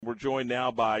We're joined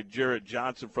now by Jarret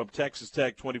Johnson from Texas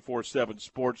Tech 24/7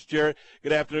 Sports. Jarret,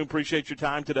 good afternoon. Appreciate your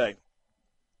time today.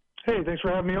 Hey, thanks for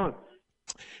having me on.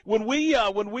 When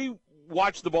we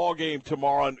watch the ball game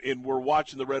tomorrow and we're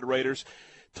watching the Red Raiders,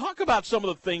 talk about some of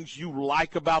the things you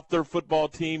like about their football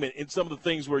team and some of the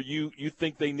things where you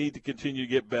think they need to continue to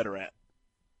get better at.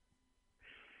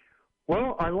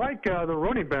 Well, I like the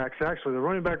running backs, actually. The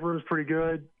running back room is pretty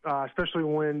good, especially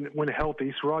when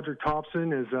healthy. So Roderick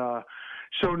Thompson has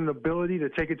showed an ability to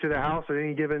take it to the house at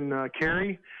any given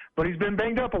carry, but he's been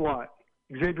banged up a lot.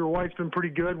 Xavier White's been pretty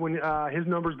good when his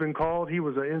number's been called. He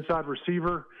was an inside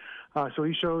receiver, so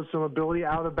he shows some ability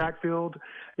out of the backfield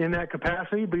in that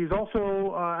capacity, but he's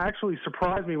also actually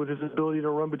surprised me with his ability to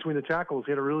run between the tackles.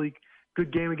 He had a really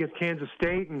good game against Kansas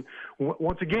State, and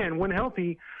once again, when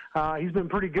healthy, he's been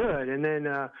pretty good. And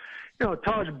then,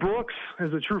 Taj Brooks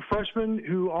is a true freshman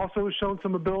who also has shown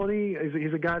some ability.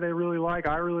 He's a guy they really like,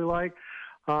 I really like.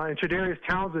 And Tre'Davious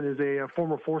Townsend is a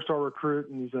former four-star recruit,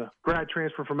 and he's a grad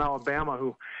transfer from Alabama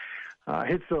who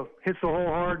hits the hole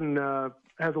hard and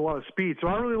has a lot of speed. So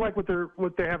I really like what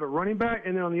they have at running back.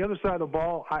 And then on the other side of the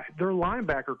ball, their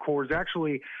linebacker core is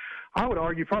actually, I would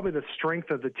argue, probably the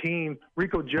strength of the team.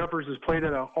 Rico Jeffers has played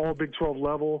at an all Big 12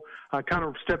 level, kind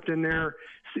of stepped in there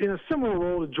in a similar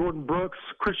role to Jordan Brooks.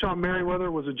 Krishawn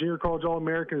Merriweather was a junior college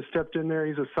All-American and stepped in there.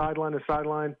 He's a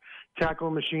sideline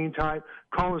tackle machine type.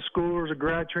 Colin Schooler is a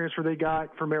grad transfer they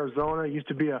got from Arizona. He used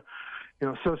to be a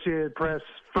Associated Press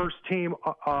first team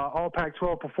all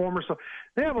Pac-12 performer. So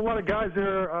they have a lot of guys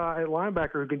there at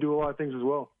linebacker who can do a lot of things as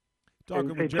well.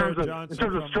 In terms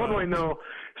of struggling, though,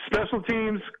 special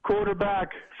teams,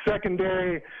 quarterback,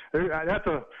 secondary, that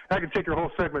could take your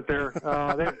whole segment there.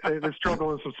 They're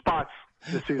struggling in some spots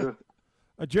this season.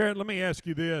 Jarret, let me ask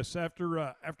you this.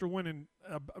 After winning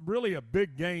really a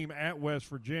big game at West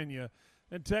Virginia,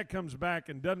 and Tech comes back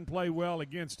and doesn't play well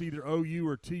against either OU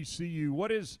or TCU,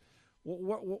 what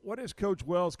is Coach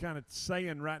Wells kind of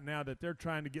saying right now that they're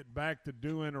trying to get back to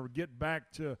doing or get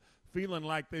back to feeling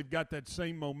like they've got that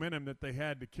same momentum that they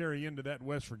had to carry into that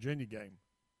West Virginia game?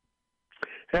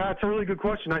 Yeah, it's a really good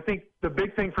question. I think the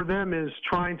big thing for them is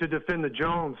trying to defend the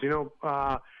Jones.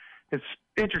 It's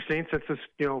interesting since this,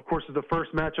 of course, is the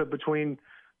first matchup between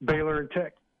Baylor and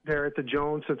Tech there at the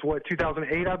Jones since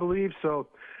 2008, I believe. So,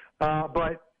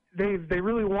 but they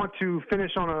really want to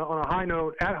finish on a high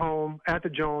note at home at the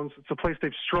Jones. It's a place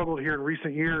they've struggled here in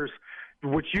recent years,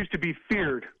 which used to be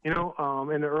feared, in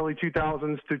the early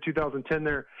 2000s through 2010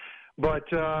 there. But,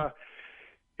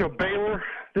 Baylor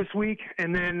this week,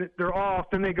 and then they're off,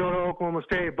 then they go to Oklahoma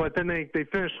State, but then they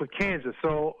finish with Kansas.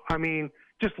 So, I mean,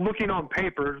 just looking on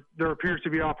paper, there appears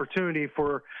to be opportunity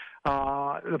for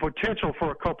the potential for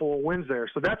a couple of wins there.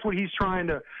 So that's what he's trying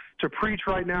to preach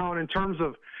right now. And in terms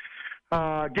of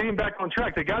getting back on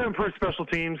track, they got to improve special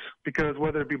teams because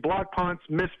whether it be block punts,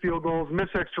 missed field goals,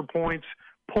 missed extra points,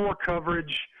 poor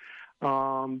coverage,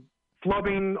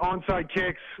 flubbing onside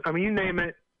kicks, I mean, you name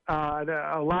it,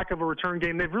 a lack of a return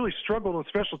game. They've really struggled on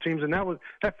special teams, and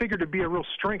that figured to be a real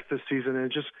strength this season, and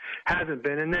it just hasn't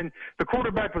been. And then the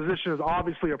quarterback position is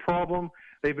obviously a problem.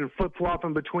 They've been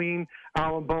flip-flopping between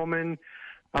Alan Bowman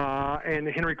and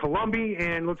Henry Colombi,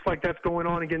 and looks like that's going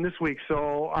on again this week.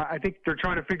 So I think they're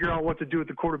trying to figure out what to do with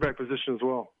the quarterback position as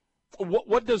well.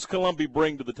 What does Colombi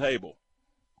bring to the table?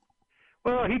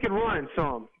 Well, he can run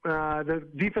some. The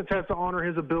defense has to honor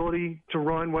his ability to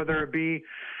run, whether it be,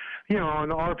 on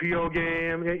the RPO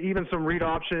game, even some read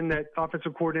option that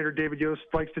offensive coordinator David Yost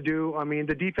likes to do. I mean,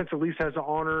 the defense at least has to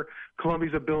honor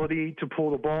Colombi's ability to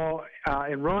pull the ball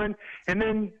and run. And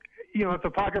then, if the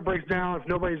pocket breaks down, if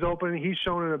nobody's open, he's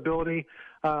shown an ability,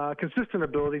 consistent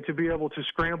ability to be able to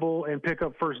scramble and pick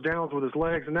up first downs with his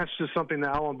legs. And that's just something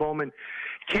that Alan Bowman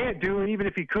can't do. And even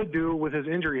if he could do with his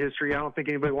injury history, I don't think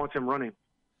anybody wants him running.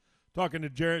 Talking to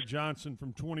Jarret Johnson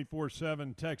from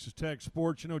 24/7 Texas Tech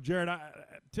Sports. Jarret,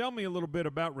 tell me a little bit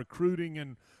about recruiting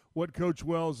and what Coach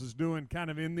Wells is doing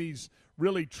kind of in these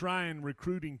really trying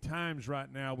recruiting times right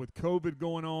now with COVID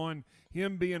going on,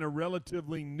 him being a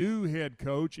relatively new head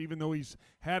coach, even though he's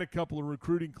had a couple of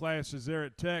recruiting classes there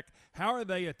at Tech. How are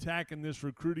they attacking this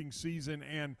recruiting season,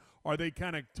 and are they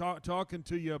kind of talking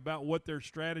to you about what their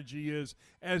strategy is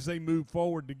as they move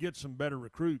forward to get some better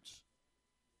recruits?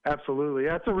 Absolutely.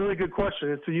 That's a really good question.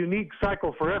 It's a unique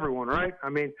cycle for everyone, right? I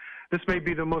mean, this may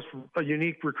be the most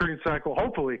unique recruiting cycle.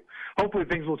 Hopefully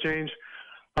things will change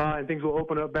and things will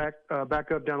open up back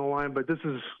up down the line. But this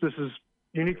is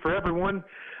unique for everyone.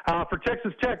 For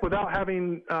Texas Tech, without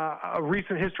having a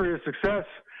recent history of success,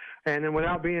 and then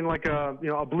without being like a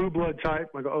blue blood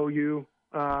type like OU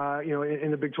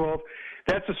in the Big 12.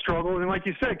 That's a struggle. And like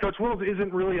you said, Coach Wills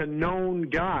isn't really a known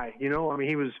guy. I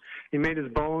mean, he made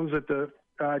his bones at the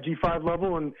G5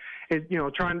 level, and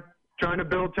trying to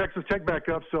build Texas Tech back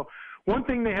up. So one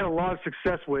thing they had a lot of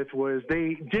success with was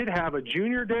they did have a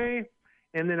junior day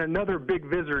and then another big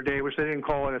visitor day, which they didn't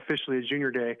call it officially a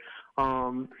junior day,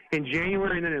 in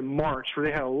January and then in March, where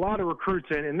they had a lot of recruits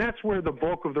in, and that's where the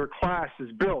bulk of their class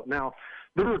is built. Now,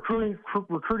 their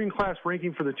recruiting class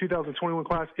ranking for the 2021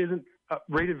 class isn't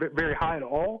rated very high at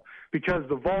all because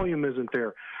the volume isn't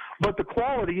there. But the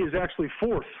quality is actually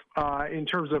fourth in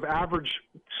terms of average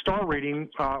star rating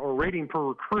or rating per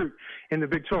recruit in the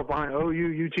Big 12 behind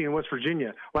OU, UT, and West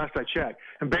Virginia, last I checked.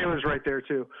 And Baylor's right there,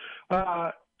 too.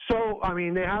 So, I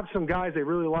mean, they have some guys they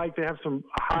really like. They have some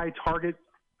high target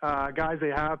guys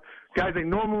they have, guys they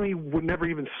normally would never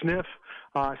even sniff,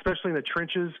 especially in the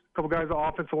trenches. A couple guys on the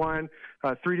offensive line,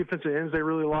 3 defensive ends they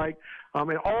really like.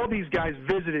 And all these guys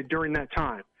visited during that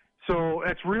time. So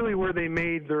that's really where they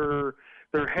made their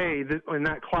hay in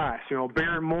that class.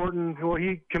 Baron Morton, well,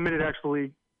 he committed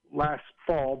actually last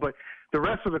fall, but the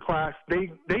rest of the class,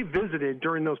 they visited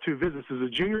during those 2 visits. It was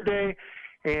a junior day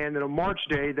and then a March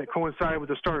day that coincided with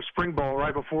the start of spring ball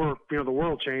right before, the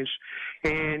world changed.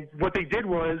 And what they did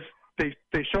was they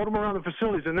showed them around the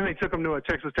facilities, and then they took them to a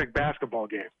Texas Tech basketball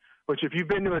game, which if you've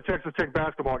been to a Texas Tech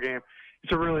basketball game,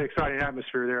 it's a really exciting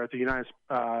atmosphere there at the United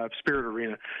Spirit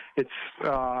Arena. And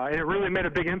it really made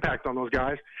a big impact on those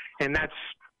guys, and that's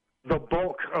the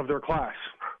bulk of their class.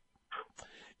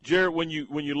 Jarret, when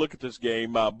you look at this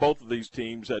game, both of these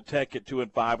teams, Tech at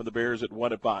 2-5 and the Bears at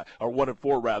 1-5 or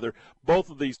 1-4 rather,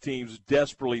 both of these teams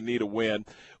desperately need a win.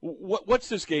 What's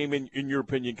this game, in your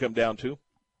opinion, come down to?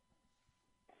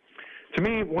 To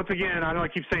me, once again, I know I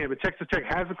keep saying it, but Texas Tech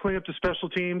has to clean up the special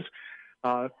teams.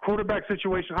 Quarterback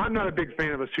situation, I'm not a big fan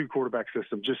of a 2-quarterback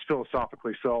system, just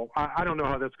philosophically. So I don't know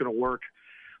how that's going to work.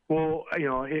 Well,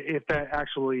 if that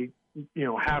actually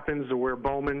happens to where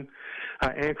Bowman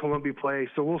and Columbia play.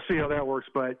 So we'll see how that works.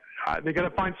 But they got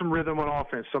to find some rhythm on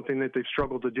offense, something that they've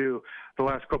struggled to do the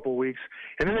last couple of weeks.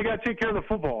 And then they got to take care of the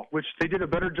football, which they did a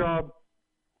better job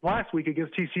last week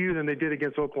against TCU than they did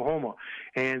against Oklahoma.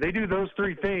 And they do those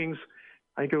 3 things.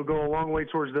 I think it'll go a long way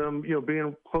towards them,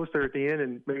 being close there at the end,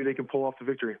 and maybe they can pull off the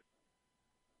victory.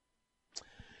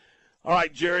 All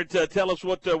right, Jarret, tell us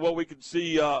what we can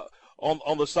see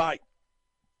on the site.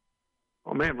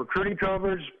 Oh, man, recruiting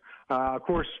coverage. Of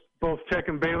course, both Tech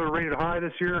and Baylor rated high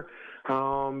this year. We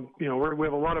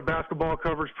have a lot of basketball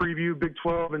coverage preview, Big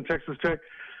 12 and Texas Tech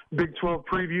Big 12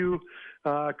 preview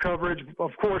coverage.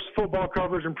 Of course, football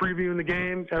coverage and previewing the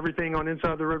game, everything on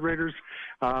Inside the Red Raiders.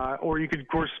 Or you could, of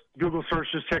course, Google search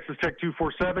just Texas Tech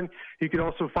 247. You could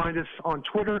also find us on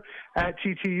Twitter at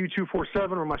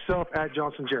TTU247 or myself at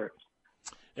Johnson Jarret.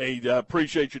 Hey,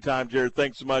 appreciate your time, Jarret.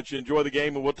 Thanks so much. Enjoy the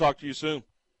game, and we'll talk to you soon.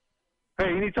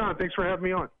 Hey, anytime. Thanks for having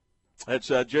me on. That's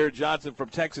Jarret Johnson from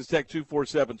Texas Tech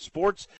 247 Sports.